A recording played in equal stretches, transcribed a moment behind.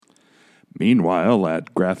Meanwhile,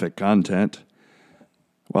 at Graphic Content,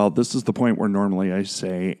 well, this is the point where normally I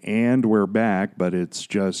say, and we're back, but it's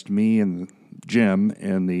just me and Jim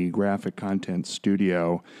in the Graphic Content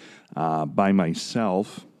studio by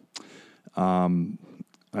myself.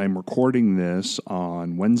 I'm recording this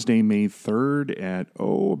on Wednesday, May 3rd at,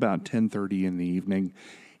 about 10:30 in the evening.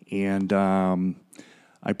 And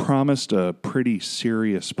I promised a pretty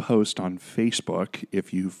serious post on Facebook.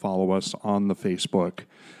 If you follow us on the Facebook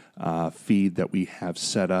feed that we have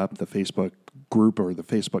set up, the Facebook group or the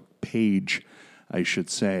Facebook page, I should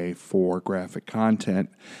say, for Graphic Content.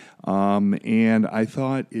 And I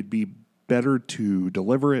thought it'd be better to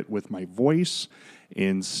deliver it with my voice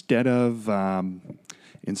instead of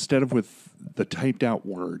with the typed out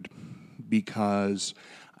word, because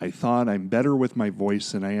I thought I'm better with my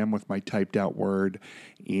voice than I am with my typed out word.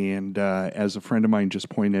 And as a friend of mine just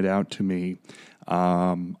pointed out to me,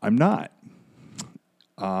 I'm not.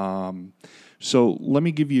 So let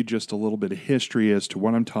me give you just a little bit of history as to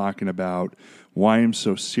what I'm talking about, why I'm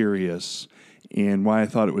so serious, and why I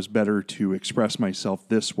thought it was better to express myself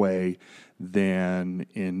this way than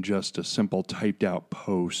in just a simple typed out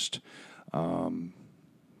post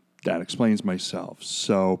that explains myself.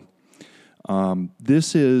 So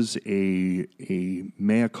this is a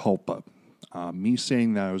mea culpa, me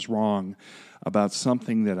saying that I was wrong about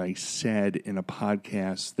something that I said in a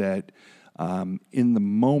podcast that in the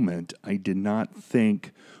moment I did not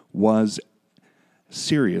think was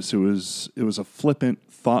serious. It was a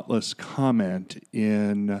flippant, thoughtless comment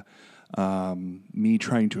in me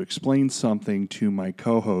trying to explain something to my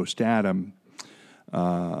co-host Adam,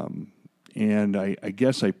 and I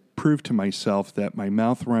guess I proved to myself that my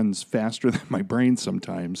mouth runs faster than my brain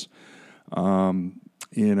sometimes,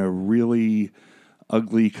 in a really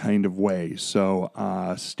ugly kind of way. So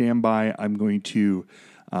stand by. I'm going to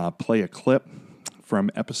play a clip from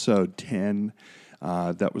episode 10.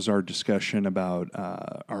 That was our discussion about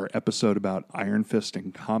our episode about Iron Fist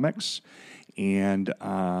and comics. And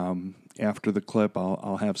after the clip,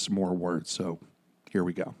 I'll have some more words. So here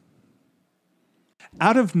we go.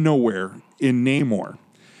 Out of nowhere in Namor,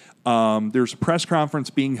 there's a press conference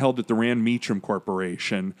being held at the Rand Meacham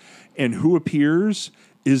Corporation, and who appears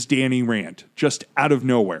is Danny Rand, just out of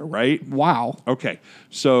nowhere, right? Wow. Okay,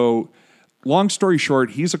 so long story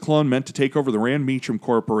short, he's a clone meant to take over the Rand Meacham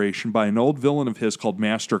Corporation by an old villain of his called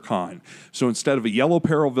Master Khan. So instead of a Yellow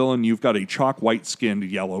Peril villain, you've got a chalk white-skinned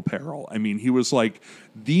Yellow Peril. I mean, he was like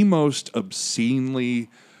the most obscenely,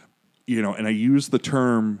 and I use the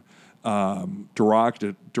term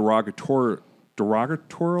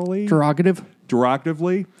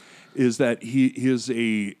derogatively, is that he is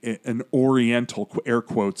an Oriental, air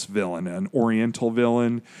quotes, villain, an Oriental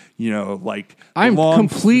villain, like... I'm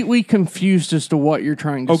completely confused as to what you're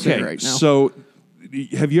trying to say right now. So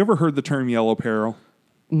have you ever heard the term Yellow Peril?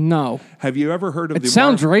 No. Have you ever heard of it? It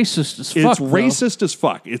sounds racist as fuck. It's racist as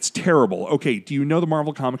fuck. It's terrible. Okay, do you know the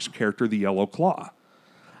Marvel Comics character, the Yellow Claw?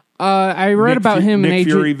 I read about him in Nick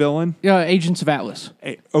Fury villain? Agents of Atlas.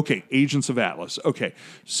 Okay, Agents of Atlas. Okay,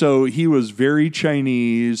 so he was very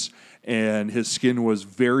Chinese, and his skin was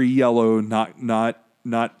very yellow, not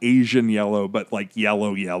Asian yellow, but like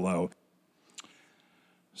yellow.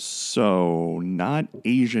 So not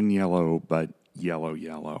Asian yellow, but yellow.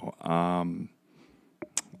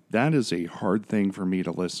 That is a hard thing for me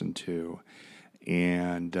to listen to,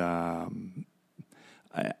 and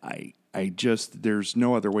I just, there's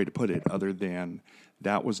no other way to put it other than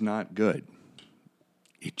that was not good.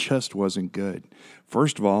 It just wasn't good.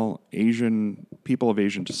 First of all, people of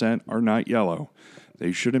Asian descent are not yellow.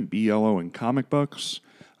 They shouldn't be yellow in comic books,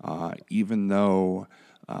 even though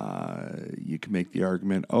you can make the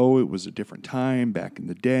argument, it was a different time back in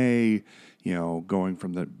the day, going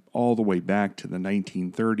from all the way back to the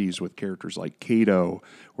 1930s with characters like Kato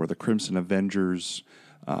or the Crimson Avengers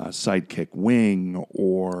sidekick Wing,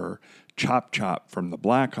 or Chop from the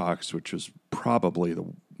Blackhawks, which was probably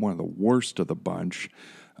one of the worst of the bunch,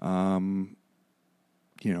 going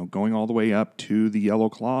all the way up to the Yellow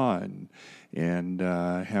Claw and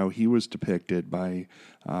how he was depicted by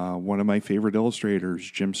one of my favorite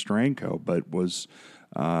illustrators, Jim Steranko, but was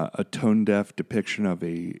a tone-deaf depiction of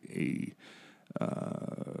a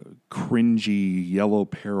cringy Yellow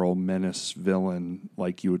Peril menace villain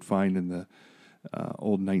like you would find in the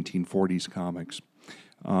old 1940s comics.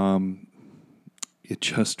 It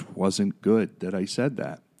just wasn't good that I said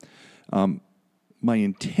that. My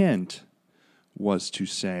intent was to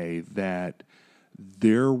say that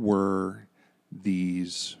there were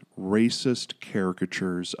these racist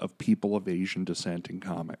caricatures of people of Asian descent in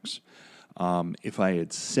comics. If I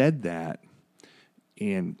had said that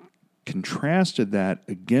and contrasted that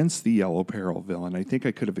against the Yellow Peril villain. I think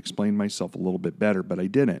I could have explained myself a little bit better, but I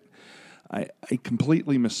didn't. I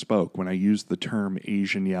completely misspoke when I used the term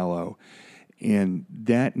Asian yellow. And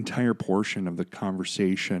that entire portion of the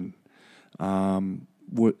conversation,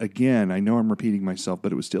 again, I know I'm repeating myself,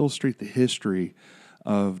 but it was to illustrate the history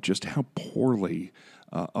of just how poorly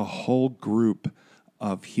a whole group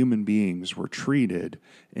of human beings were treated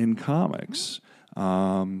in comics.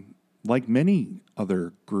 Like many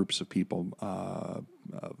other groups of people,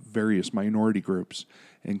 various minority groups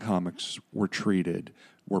in comics were treated,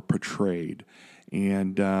 were portrayed.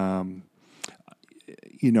 And, I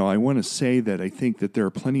want to say that I think that there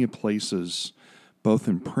are plenty of places, both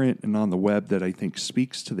in print and on the web, that I think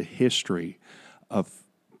speaks to the history of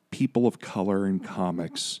people of color in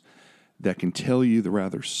comics that can tell you the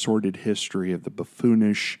rather sordid history of the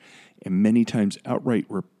buffoonish and many times outright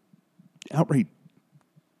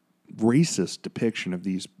racist depiction of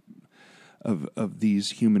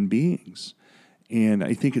these human beings. And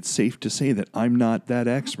I think it's safe to say that I'm not that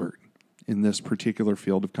expert in this particular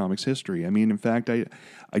field of comics history. I mean, in fact, I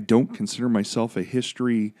don't consider myself a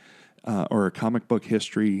history or a comic book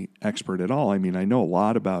history expert at all. I mean, I know a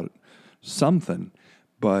lot about something,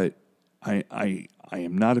 but I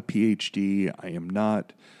am not a PhD. I am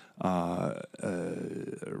not a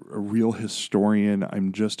real historian.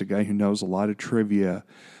 I'm just a guy who knows a lot of trivia.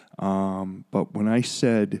 But when I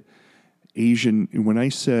said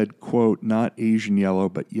quote, not Asian yellow,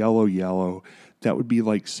 but yellow, that would be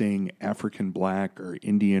like saying African black or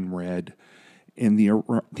Indian red. And the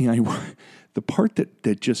part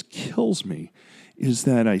that just kills me is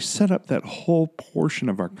that I set up that whole portion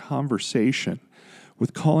of our conversation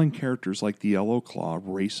with calling characters like the Yellow Claw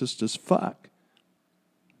racist as fuck.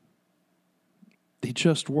 They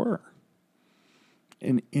just were.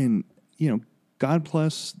 And God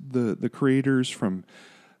bless the creators from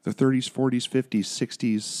the 30s, 40s, 50s,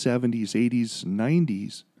 60s, 70s, 80s,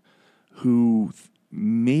 90s who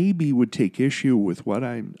maybe would take issue with what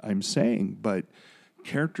I'm saying, but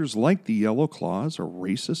characters like the Yellow Claws are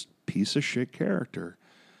racist piece of shit character.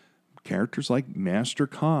 Characters like Master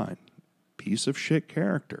Khan, piece of shit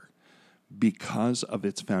character, because of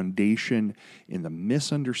its foundation in the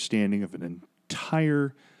misunderstanding of an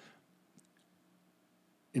entire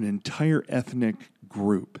ethnic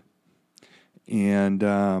group. And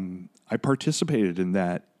I participated in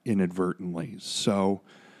that inadvertently. So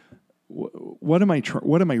what am I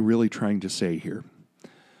really trying to say here?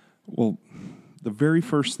 Well, the very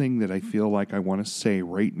first thing that I feel like I want to say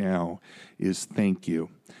right now is thank you.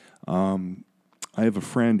 I have a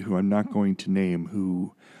friend who I'm not going to name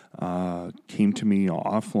who came to me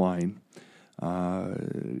offline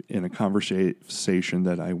in a conversation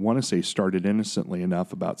that I want to say started innocently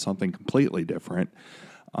enough about something completely different,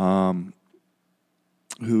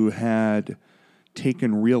 who had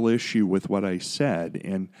taken real issue with what I said.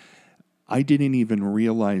 And I didn't even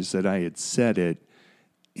realize that I had said it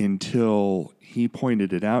until he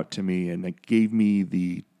pointed it out to me, and it gave me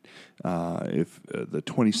the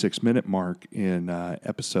 26-minute mark in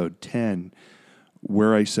episode 10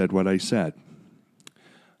 where I said what I said.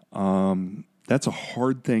 That's a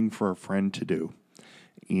hard thing for a friend to do.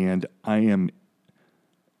 And I'm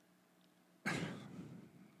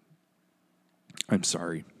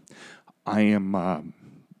sorry. I am,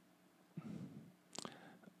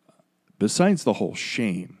 besides the whole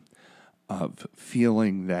shame of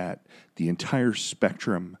feeling that the entire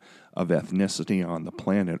spectrum of ethnicity on the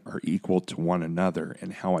planet are equal to one another,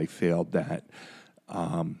 and how I failed that,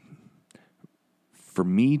 for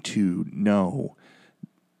me to know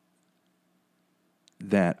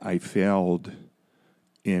that I failed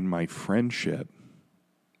in my friendship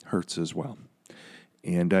hurts as well.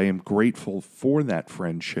 And I am grateful for that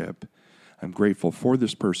friendship. I'm grateful for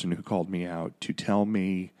this person who called me out to tell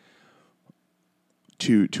me,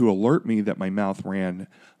 to alert me that my mouth ran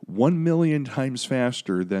 1 million times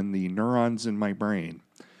faster than the neurons in my brain.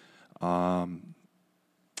 I'm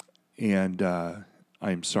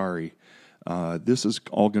sorry. This is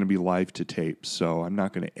all going to be live to tape, so I'm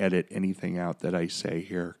not going to edit anything out that I say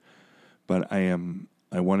here. But I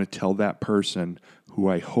want to tell that person who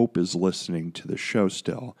I hope is listening to the show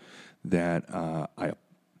still that I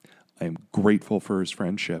am grateful for his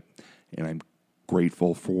friendship, and I'm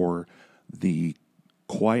grateful for the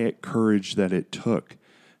quiet courage that it took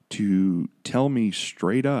to tell me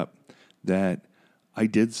straight up that I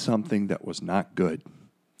did something that was not good.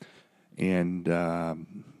 And I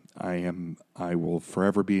will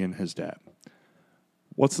forever be in his debt.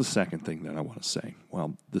 What's the second thing that I want to say?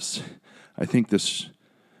 Well, I think this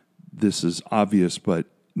is obvious, but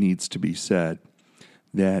needs to be said.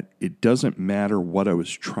 that it doesn't matter what I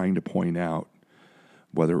was trying to point out,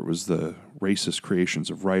 whether it was the racist creations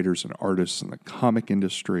of writers and artists in the comic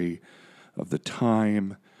industry of the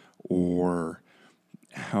time, or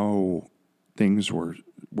how things were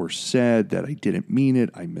said that I didn't mean it,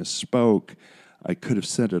 I misspoke, I could have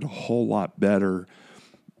said it a whole lot better.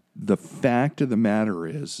 The fact of the matter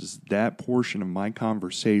is that portion of my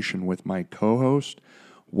conversation with my co-host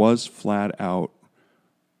was flat out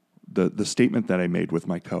the statement that I made with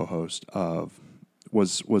my co-host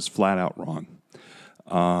was flat out wrong.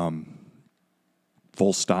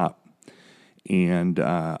 Full stop. And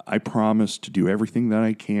I promise to do everything that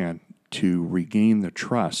I can to regain the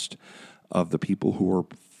trust of the people who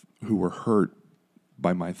were hurt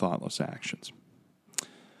by my thoughtless actions.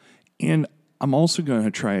 And I'm also going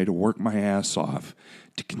to try to work my ass off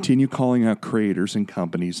to continue calling out creators and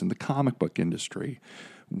companies in the comic book industry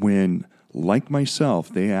when, like myself,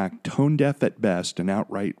 they act tone deaf at best and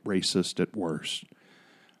outright racist at worst.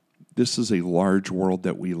 This is a large world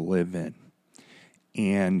that we live in,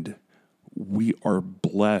 and we are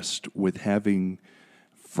blessed with having,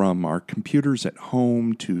 from our computers at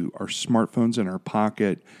home to our smartphones in our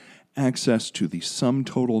pocket, access to the sum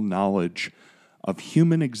total knowledge of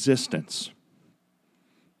human existence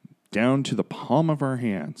down to the palm of our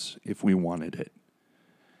hands if we wanted it.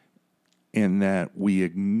 And that we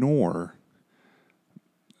ignore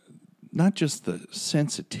not just the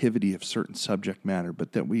sensitivity of certain subject matter,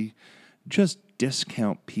 but that we just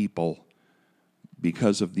discount people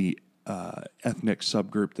because of the ethnic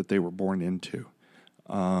subgroup that they were born into.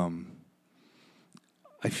 I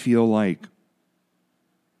feel like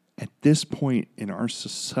at this point in our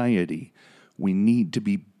society, we need to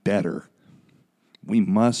be better. We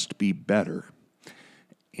must be better.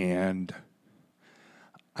 And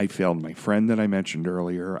I failed my friend that I mentioned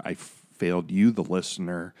earlier. I failed you, the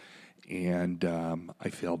listener, and I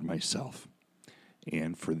failed myself.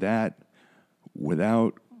 And for that,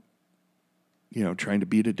 without trying to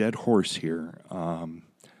beat a dead horse here,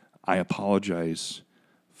 I apologize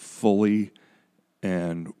fully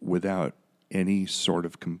and without any sort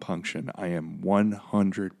of compunction. I am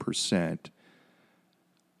 100%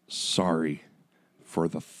 sorry for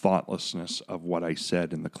the thoughtlessness of what I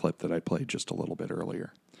said in the clip that I played just a little bit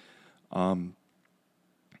earlier.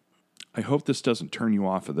 I hope this doesn't turn you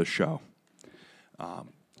off of the show.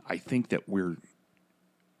 I think that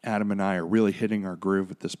Adam and I are really hitting our groove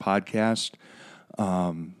with this podcast.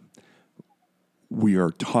 We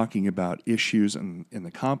are talking about issues in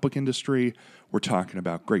the comic book industry. We're talking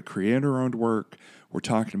about great creator-owned work. We're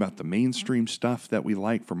talking about the mainstream stuff that we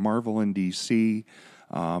like from Marvel and DC.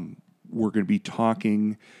 We're going to be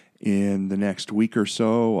talking in the next week or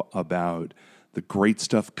so about the great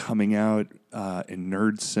stuff coming out in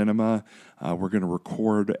nerd cinema. We're going to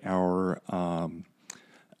record our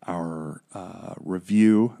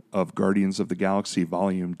review of Guardians of the Galaxy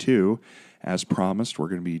Volume 2. As promised, we're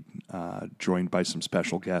going to be joined by some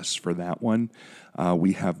special guests for that one.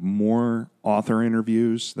 We have more author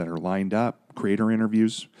interviews that are lined up, creator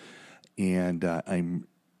interviews, and I'm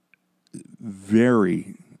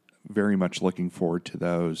very, very much looking forward to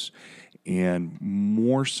those. And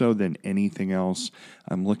more so than anything else,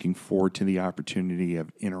 I'm looking forward to the opportunity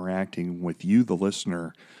of interacting with you, the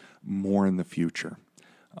listener, more in the future.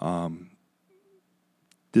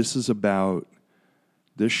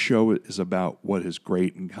 This show is about what is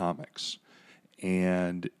great in comics.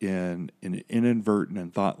 And in an inadvertent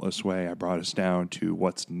and thoughtless way, I brought us down to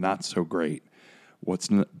what's not so great,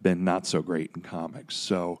 been not so great in comics.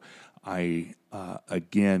 So I,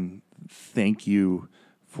 again, thank you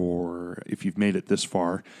if you've made it this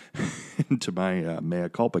far into my Mea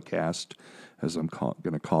Culpa cast, as I'm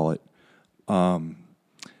going to call it. I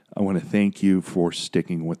want to thank you for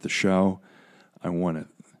sticking with the show. I want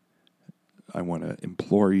to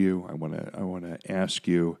implore you. I want to ask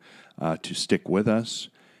you to stick with us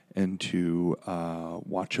and to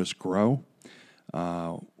watch us grow.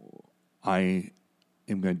 I am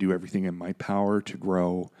going to do everything in my power to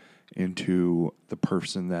grow into the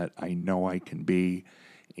person that I know I can be,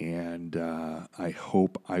 and I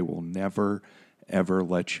hope I will never, ever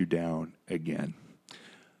let you down again.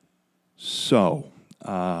 So,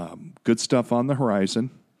 good stuff on the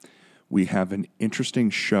horizon. We have an interesting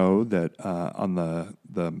show that on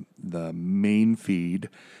the main feed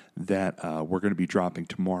that we're going to be dropping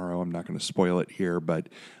tomorrow. I'm not going to spoil it here, but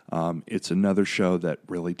it's another show that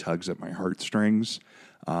really tugs at my heartstrings.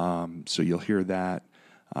 So you'll hear that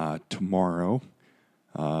tomorrow.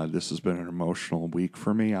 This has been an emotional week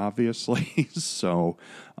for me, obviously. So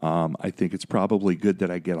I think it's probably good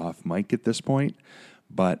that I get off mic at this point.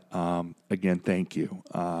 But again, thank you.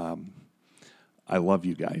 I love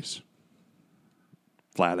you guys.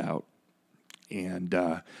 Flat out. And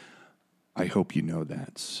I hope you know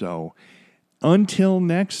that. So until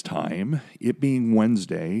next time, it being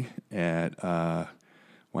Wednesday at,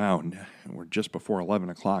 we're just before 11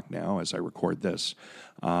 o'clock now as I record this.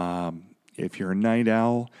 If you're a night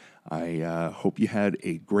owl, I hope you had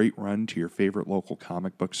a great run to your favorite local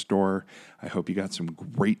comic book store. I hope you got some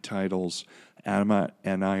great titles. Adam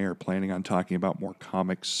and I are planning on talking about more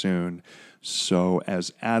comics soon. So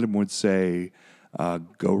as Adam would say,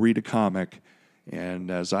 go read a comic. And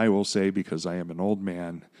as I will say, because I am an old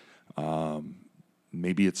man,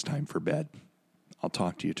 maybe it's time for bed. I'll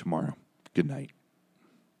talk to you tomorrow. Good night.